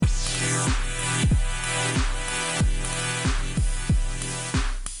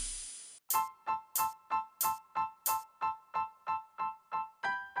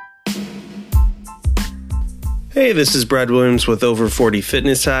Hey, this is Brad Williams with Over 40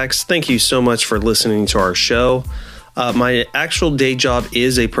 Fitness Hacks. Thank you so much for listening to our show. My actual day job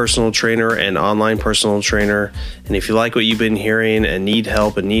is a personal trainer and online personal trainer. And if you like what you've been hearing and need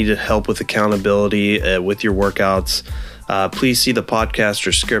help with accountability with your workouts, please see the podcast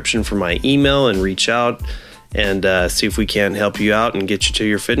description for my email and reach out and see if we can help you out and get you to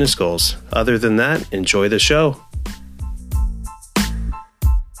your fitness goals. Other than that, enjoy the show.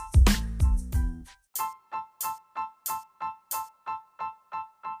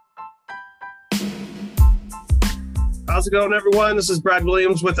 How's it going, everyone? This is Brad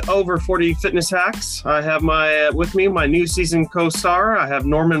Williams with Over 40 Fitness Hacks. I have with me my new season co-star. I have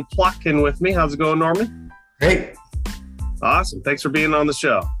Norman Plotkin with me. How's it going, Norman? Great. Awesome. Thanks for being on the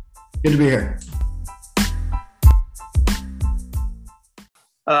show. Good to be here.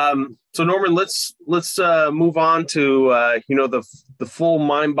 So Norman, let's move on to the full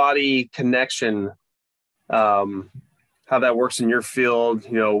mind-body connection. How that works in your field.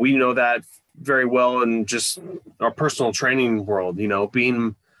 We know that very well in just our personal training world,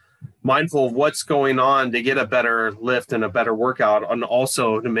 being mindful of what's going on to get a better lift and a better workout, and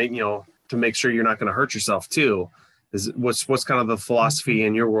also to make sure you're not going to hurt yourself too. What's kind of the philosophy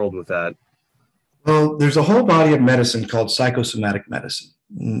in your world with that? Well, there's a whole body of medicine called psychosomatic medicine.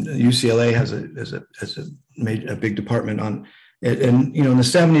 UCLA has a big department on it. And, in the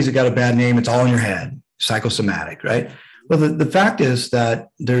 70s, it got a bad name. It's all in your head, psychosomatic, right? Well, the fact is that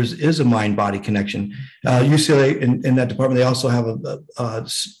there is a mind-body connection. UCLA, in that department, they also have a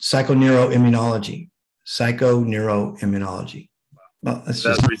psychoneuroimmunology. Psychoneuroimmunology. Well, that's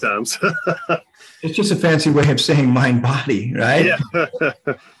 3 times. It's just a fancy way of saying mind-body, right? Yeah.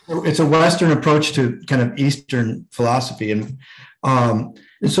 It's a Western approach to kind of Eastern philosophy. And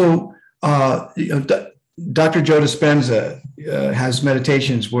so Dr. Joe Dispenza has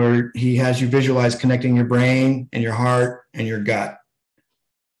meditations where he has you visualize connecting your brain and your heart and your gut.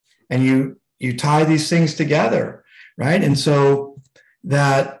 And you tie these things together, right? And so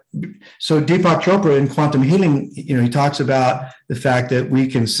Deepak Chopra in quantum healing, he talks about the fact that we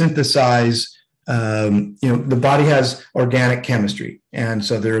can synthesize, the body has organic chemistry. And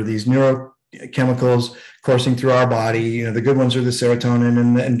so there are these neurochemicals coursing through our body. The good ones are the serotonin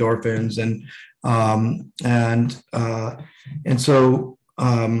and the endorphins, and so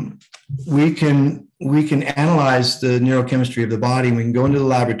we can analyze the neurochemistry of the body, and we can go into the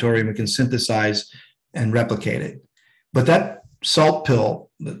laboratory and we can synthesize and replicate it. But that salt pill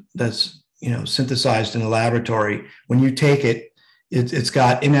that's synthesized in the laboratory, when you take it, it's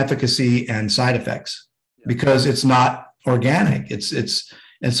got inefficacy and side effects because it's not organic.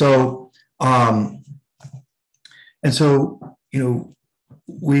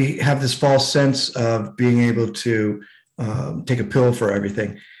 We have this false sense of being able to take a pill for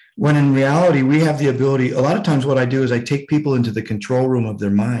everything, when in reality, we have the ability. A lot of times what I do is I take people into the control room of their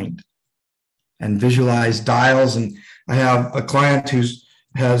mind and visualize dials. And I have a client who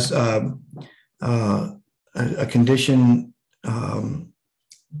has a condition.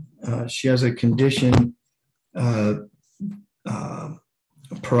 She has a condition,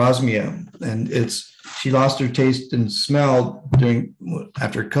 parosmia, and she lost her taste and smell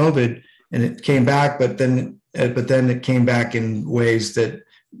after COVID, and it came back, but then it came back in ways that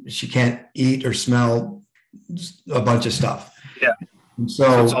she can't eat or smell a bunch of stuff. Yeah. And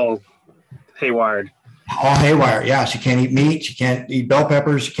so it's all haywired. All haywire. Yeah. She can't eat meat. She can't eat bell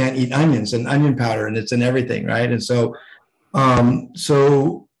peppers. She can't eat onions and onion powder, and it's in everything. Right. And so I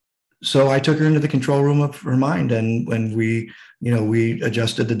took her into the control room of her mind, and when we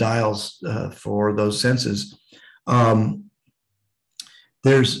adjusted the dials for those senses. Our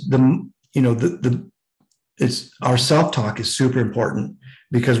self-talk is super important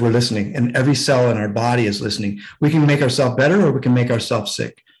because we're listening, and every cell in our body is listening. We can make ourselves better, or we can make ourselves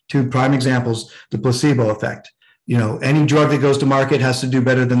sick. 2 prime examples: the placebo effect. Any drug that goes to market has to do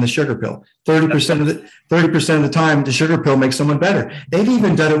better than the sugar pill. 30% of the time, the sugar pill makes someone better. They've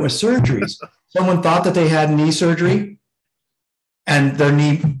even done it with surgeries. Someone thought that they had knee surgery, and their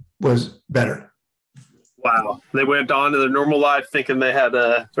knee was better. Wow. They went on to their normal life thinking they had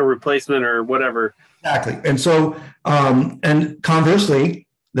a replacement or whatever. Exactly. And so, and conversely,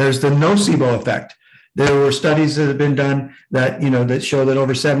 there's the nocebo effect. There were studies that have been done that show that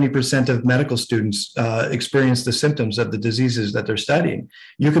over 70% of medical students experience the symptoms of the diseases that they're studying.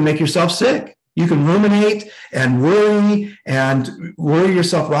 You can make yourself sick. You can ruminate and worry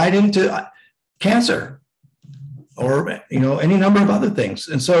yourself right into cancer, or any number of other things.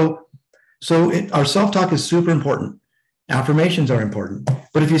 And so our self-talk is super important. Affirmations are important.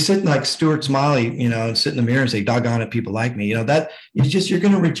 But if you sit like Stuart Smiley, and sit in the mirror and say, doggone it, people like me, that it's just, you're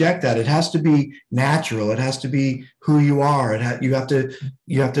going to reject that. It has to be natural. It has to be who you are. You have to,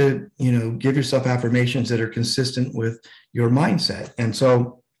 give yourself affirmations that are consistent with your mindset. And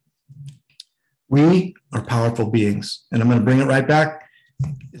so we are powerful beings. And I'm going to bring it right back.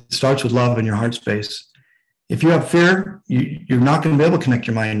 It starts with love in your heart space. If you have fear, you're not going to be able to connect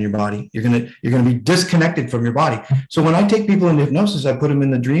your mind and your body. You're going to be disconnected from your body. So when I take people into hypnosis, I put them in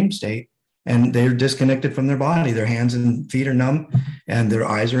the dream state, and they're disconnected from their body. Their hands and feet are numb, and their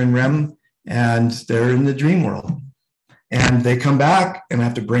eyes are in REM, and they're in the dream world. And they come back, and I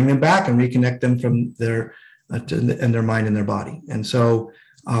have to bring them back and reconnect them from their mind and their body. And so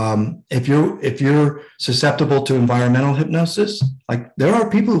if you're susceptible to environmental hypnosis, like there are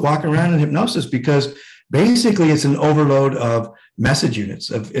people who walk around in hypnosis because basically it's an overload of message units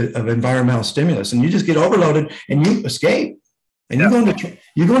of environmental stimulus, and you just get overloaded and you escape, and you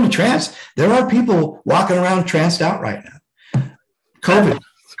go into trance. There are people walking around tranced out right now.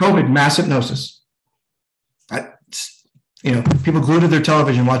 COVID, mass hypnosis. People glued to their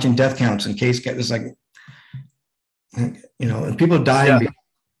television watching death counts and case. It's like, and people dying. Yeah.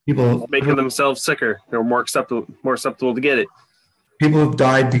 People making themselves sicker. They're more susceptible to get it. People have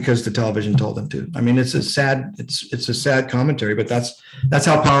died because the television told them to. I mean, it's a sad commentary, but that's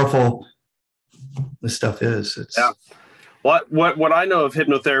how powerful this stuff is. Yeah. What I know of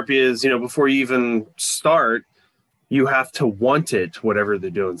hypnotherapy is, before you even start, you have to want it, whatever they're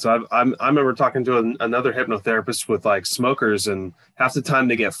doing. So I remember talking to another hypnotherapist with like smokers, and half the time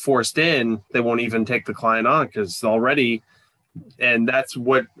they get forced in, they won't even take the client on because already, and that's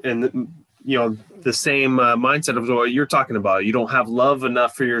what, and the same mindset of what you're talking about. You don't have love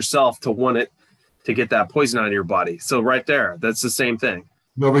enough for yourself to want it, to get that poison out of your body. So right there, that's the same thing.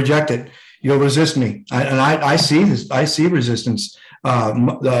 You'll reject it. You'll resist me. I see this. I see resistance.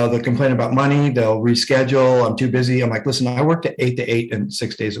 The complaint about money, they'll reschedule. I'm too busy. I'm like, listen, I work to 8 to 8 and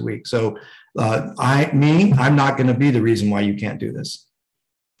 6 days a week. So I'm not going to be the reason why you can't do this.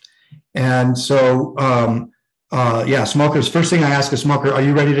 And so, smokers, first thing I ask a smoker, are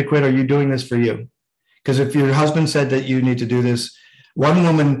you ready to quit? Are you doing this for you? Because if your husband said that you need to do this, one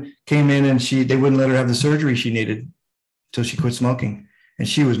woman came in and they wouldn't let her have the surgery she needed until she quit smoking. And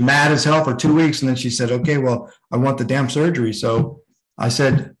she was mad as hell for 2 weeks. And then she said, okay, well, I want the damn surgery. So I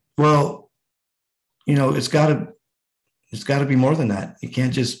said, well, it's gotta be more than that. You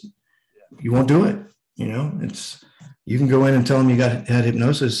can't you won't do it. You can go in and tell them you had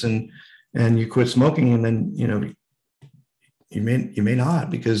hypnosis and you quit smoking, and then you may not,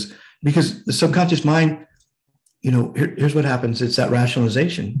 because the subconscious mind, here's what happens. It's that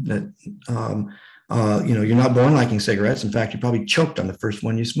rationalization that you're not born liking cigarettes. In fact, you probably choked on the first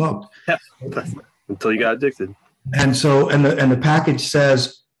one you smoked. Yeah. Until you got addicted. And so and the package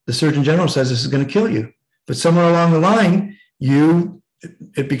says, the Surgeon General says this is going to kill you, but somewhere along the line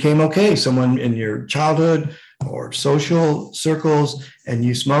it became okay. Someone in your childhood or social circles, and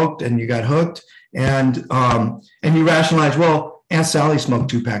you smoked and you got hooked, and you rationalized, well, Aunt Sally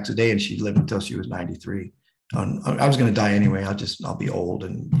smoked 2 packs a day and she lived until she was 93. I was going to die anyway. I'll be old,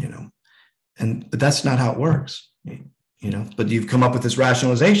 but that's not how it works, but you've come up with this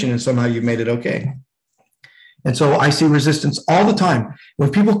rationalization and somehow you've made it okay. And so I see resistance all the time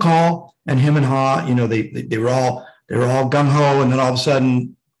when people call and hem and haw, they were all gung ho, and then all of a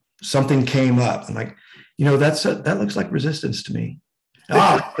sudden something came up. I'm like, that looks like resistance to me.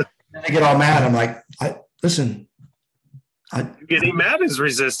 Then they get all mad. I'm like, listen. Getting mad is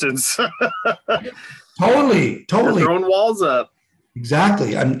resistance. Totally. You're throwing walls up.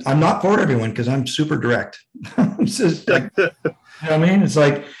 Exactly. I'm not for everyone because I'm super direct. It's just like, you know what I mean? It's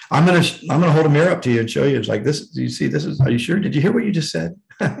like, I'm gonna hold a mirror up to you and show you. It's like, this. Do you see? This is. Are you sure? Did you hear what you just said?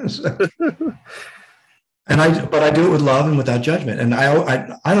 But I do it with love and without judgment. And I don't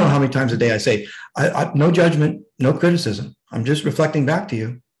know how many times a day I say, no judgment, no criticism. I'm just reflecting back to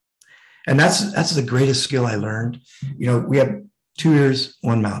you. And that's the greatest skill I learned. We have 2 ears,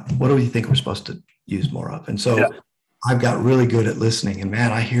 1 mouth. What do we think we're supposed to use more of? And so I've got really good at listening. And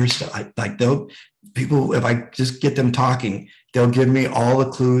man, I hear stuff. People, if I just get them talking, they'll give me all the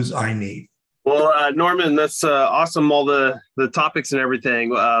clues I need. Well, Norman, that's awesome. All the topics and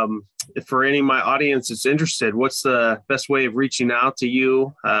everything. If for any of my audience that's interested, what's the best way of reaching out to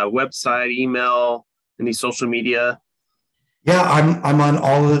you? Website, email, any social media? Yeah, I'm on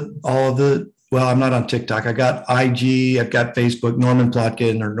all of the. Well, I'm not on TikTok. I got IG. I've got Facebook. Norman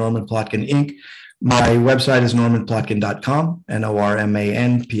Plotkin or Norman Plotkin Inc. My website is normanplotkin.com.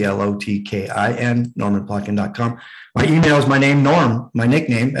 NORMANPLOTKIN. Normanplotkin.com. My email is my name, Norm. My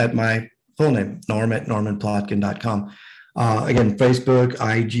nickname at my full name, Norm at normanplotkin.com. Again, Facebook,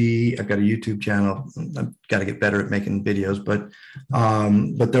 IG. I've got a YouTube channel. I've got to get better at making videos, but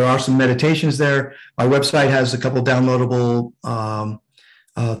there are some meditations there. My website has a couple downloadable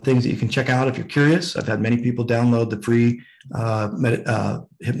things that you can check out if you're curious. I've had many people download the free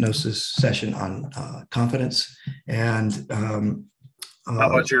hypnosis session on confidence. And how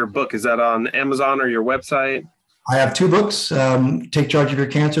about your book? Is that on Amazon or your website? I have two books, Take Charge of Your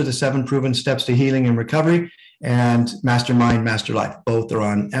Cancer, The 7 Proven Steps to Healing and Recovery, and Mastermind, Master Life. Both are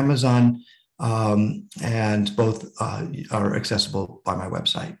on Amazon, and both are accessible by my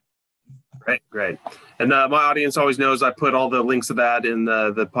website. Great. And my audience always knows I put all the links of that in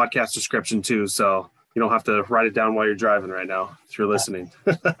the podcast description too, so you don't have to write it down while you're driving right now if you're listening.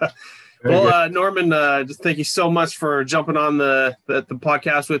 Well, Norman, just thank you so much for jumping on the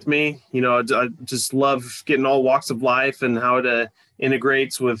podcast with me. You know, I just love getting all walks of life and how it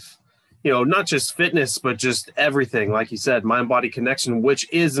integrates with, you know, not just fitness, but just everything. Like you said, mind-body connection,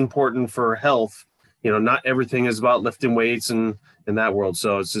 which is important for health. You know, not everything is about lifting weights and in that world.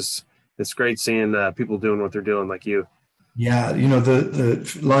 So it's great seeing people doing what they're doing like you. Yeah, you know,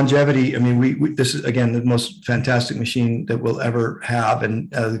 the longevity. I mean, we this is again the most fantastic machine that we'll ever have,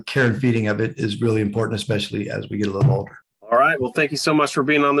 and the care and feeding of it is really important, especially as we get a little older. All right. Well, thank you so much for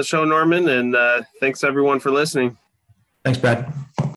being on the show, Norman, and thanks everyone for listening. Thanks, Brad.